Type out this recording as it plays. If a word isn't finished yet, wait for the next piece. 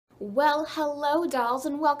Well, hello dolls,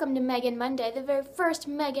 and welcome to Megan Monday, the very first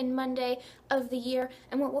Megan Monday of the year,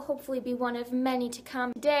 and what will hopefully be one of many to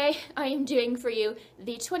come. Today, I am doing for you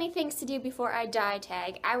the 20 things to do before I die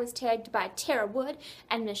tag. I was tagged by Tara Wood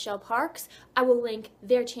and Michelle Parks. I will link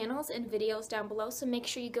their channels and videos down below, so make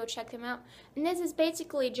sure you go check them out. And this is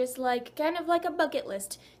basically just like, kind of like a bucket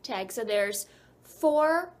list tag. So there's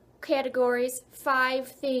 4 categories, 5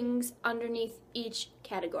 things underneath each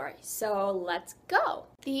category. So let's go.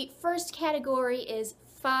 The first category is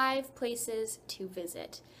 5 places to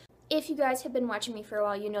visit. If you guys have been watching me for a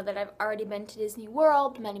while, you know that I've already been to Disney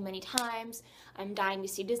World many times. I'm dying to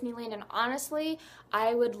see Disneyland, and honestly,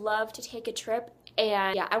 I would love to take a trip,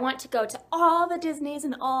 and yeah, I want to go to all the Disneys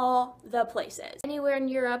and all the places. Anywhere in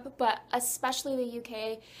Europe, but especially the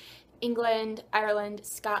UK, England, Ireland,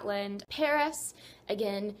 Scotland, Paris,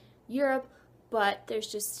 again, Europe, but there's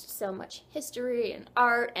just so much history and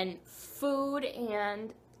art and food,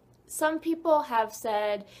 and some people have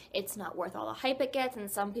said it's not worth all the hype it gets, and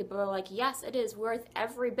some people are like, yes, it is worth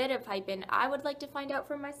every bit of hype, and I would like to find out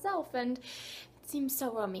for myself, and it seems so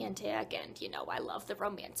romantic, and you know, I love the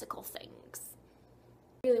romantical things.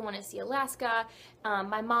 I really want to see Alaska.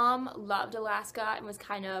 My mom loved Alaska and was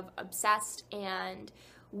kind of obsessed, and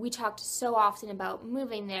we talked so often about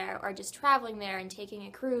moving there or just traveling there and taking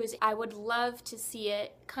a cruise. I would love to see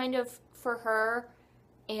it kind of for her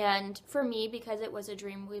and for me because it was a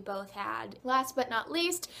dream we both had. Last but not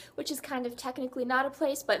least, which is kind of technically not a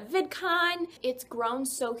place, but VidCon. It's grown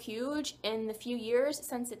so huge in the few years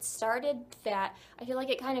since it started that I feel like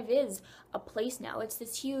it kind of is a place now. It's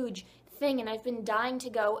this huge thing, and I've been dying to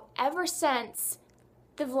go ever since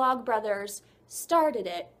the Vlogbrothers started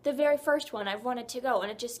it. The very first one, I've wanted to go, and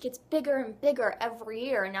it just gets bigger and bigger every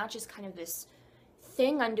year, and now it's just kind of this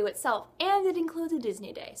thing unto itself. And it includes a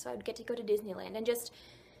Disney day, so I'd get to go to Disneyland, and just,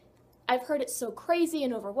 I've heard it's so crazy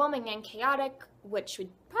and overwhelming and chaotic, which would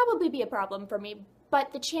probably be a problem for me,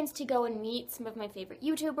 but the chance to go and meet some of my favorite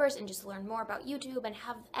YouTubers and just learn more about YouTube and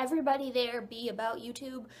have everybody there be about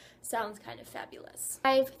YouTube sounds kind of fabulous.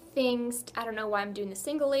 5 things, I don't know why I'm doing the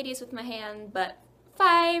single ladies with my hand, but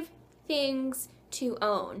 5 things to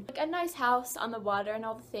own. Like a nice house on the water and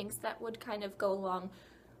all the things that would kind of go along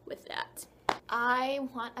with that. I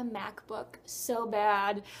want a MacBook so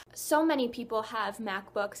bad. So many people have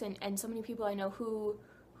MacBooks, and so many people I know who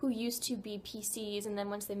used to be PCs, and then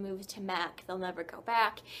once they moved to Mac, they'll never go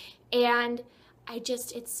back. And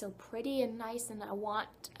it's so pretty and nice, and I want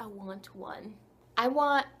one. I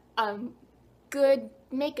want good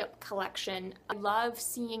makeup collection. I love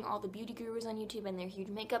seeing all the beauty gurus on YouTube and their huge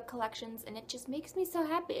makeup collections, and it just makes me so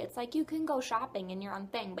happy. It's like you can go shopping in your own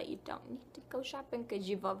thing, but you don't need to go shopping because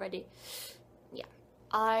you've already, yeah.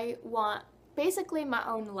 I want basically my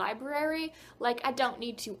own library. Like, I don't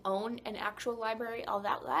need to own an actual library,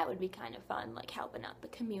 although that would be kind of fun, like helping out the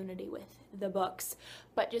community with the books.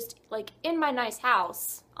 But just like in my nice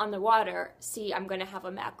house on the water, see, I'm gonna have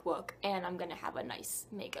a MacBook, and I'm gonna have a nice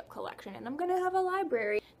makeup collection, and I'm gonna have a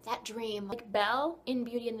library. That dream, like Belle in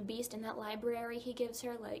Beauty and the Beast, in that library he gives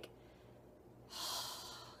her, like,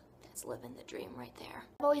 living the dream right there.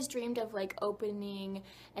 I've always dreamed of like opening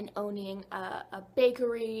and owning a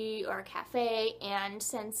bakery or a cafe, and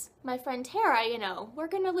since my friend Tara, you know, we're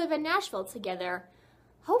gonna live in Nashville together,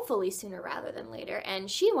 hopefully sooner rather than later, and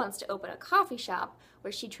she wants to open a coffee shop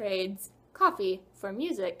where she trades coffee for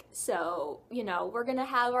music. So, you know, we're gonna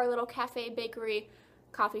have our little cafe, bakery,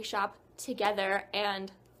 coffee shop together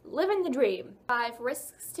and living the dream. 5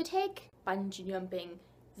 risks to take. Bungee jumping.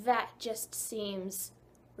 That just seems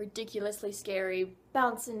ridiculously scary,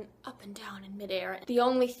 bouncing up and down in midair. The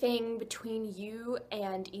only thing between you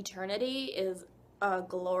and eternity is a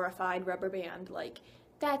glorified rubber band. Like,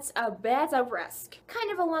 that's a risk.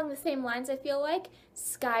 Kind of along the same lines, I feel like,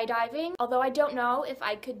 skydiving. Although I don't know if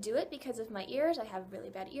I could do it because of my ears. I have really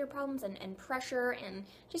bad ear problems and pressure, and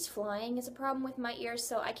just flying is a problem with my ears,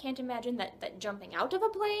 so I can't imagine that jumping out of a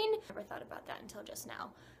plane. Never thought about that until just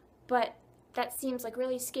now. But that seems like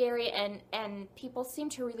really scary, and people seem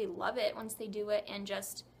to really love it once they do it, and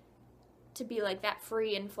just to be like that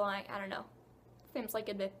free and flying, I don't know. Seems like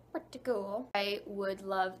it'd be pretty cool. I would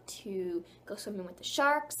love to go swimming with the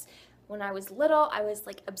sharks. When I was little, I was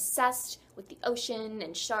like obsessed with the ocean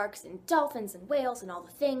and sharks and dolphins and whales and all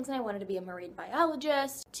the things, and I wanted to be a marine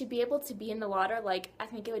biologist. To be able to be in the water, like, I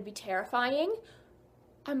think it would be terrifying.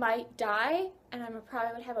 I might die, and I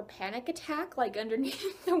probably would have a panic attack, like,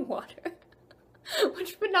 underneath the water.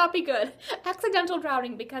 Which would not be good. Accidental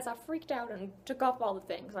drowning because I freaked out and took off all the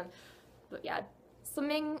things. But yeah,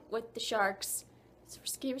 swimming with the sharks, it's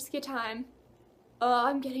a risky time. Oh,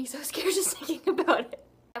 I'm getting so scared just thinking about it.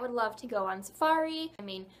 I I would love to go on safari. I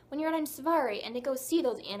mean, when you're on safari and to go see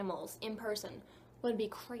those animals in person would be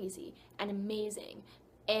crazy and amazing.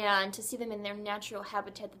 And to see them in their natural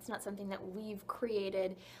habitat, that's not something that we've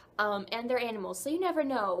created, and they're animals, so you never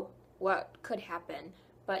know what could happen.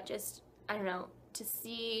 But just, I don't know, to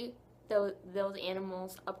see those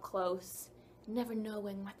animals up close, never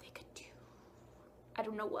knowing what they could do. I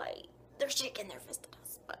don't know why they're shaking their fist at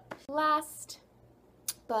us. But last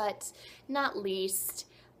but not least,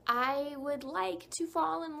 I would like to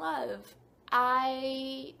fall in love.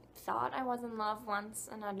 I thought I was in love once,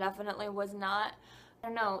 and I definitely was not. I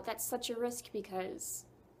don't know, that's such a risk because,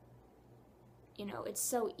 you know, it's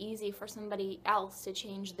so easy for somebody else to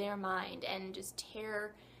change their mind and just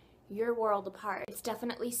tear your world apart. It's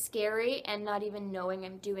definitely scary, and not even knowing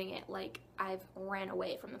I'm doing it, like, I've ran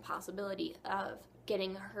away from the possibility of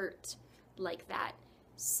getting hurt like that.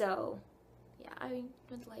 So, yeah, I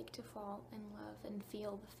would like to fall in love and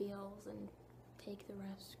feel the feels and take the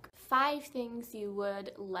risk. 5 things you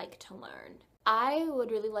would like to learn. I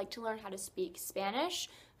would really like to learn how to speak Spanish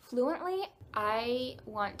fluently. I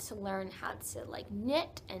want to learn how to like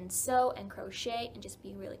knit and sew and crochet and just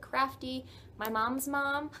be really crafty. My mom's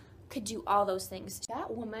mom could do all those things.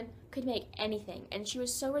 That woman could make anything, and she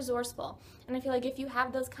was so resourceful. And I feel like if you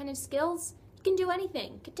have those kind of skills, you can do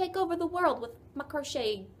anything. You could take over the world with my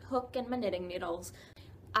crochet hook and my knitting needles.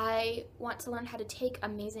 I want to learn how to take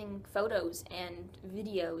amazing photos and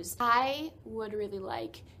videos. I would really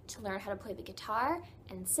like to learn how to play the guitar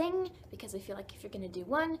and sing, because I feel like if you're gonna do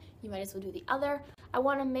one, you might as well do the other. I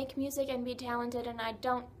want to make music and be talented, and I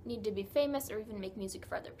don't need to be famous or even make music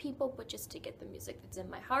for other people, but just to get the music that's in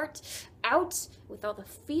my heart out with all the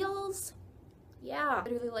feels. Yeah,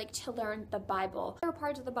 I'd really like to learn the Bible. There are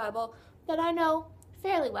parts of the Bible that I know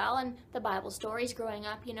fairly well, and the Bible stories growing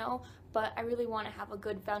up, you know, but I really want to have a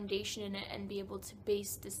good foundation in it and be able to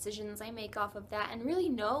base decisions I make off of that and really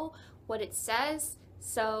know what it says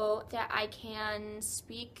so that I can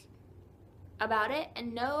speak about it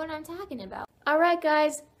and know what I'm talking about. Alright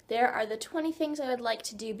guys, there are the 20 things I would like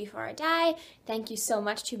to do before I die. Thank you so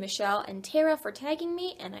much to Michelle and Tara for tagging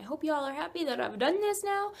me, and I hope you all are happy that I've done this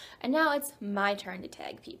now. And now it's my turn to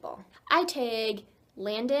tag people. I tag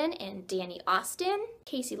Landon and Danny Austin,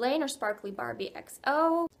 Casey Lane or Sparkly Barbie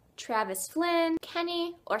XO, Travis Flynn,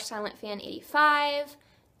 Kenny or Silent Fan 85,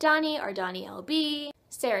 Donnie or Donnie LB,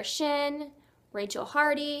 Sarah Shin, Rachel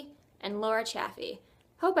Hardy, and Laura Chaffee.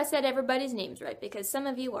 Hope I said everybody's names right, because some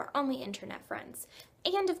of you are only internet friends.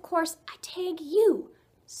 And of course, I tag you.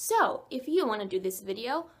 So if you want to do this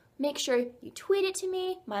video, make sure you tweet it to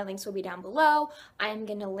me. My links will be down below. I'm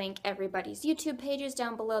going to link everybody's YouTube pages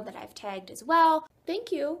down below that I've tagged as well.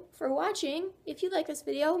 Thank you for watching. If you like this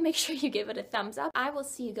video, make sure you give it a thumbs up. I will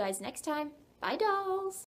see you guys next time. Bye, dolls!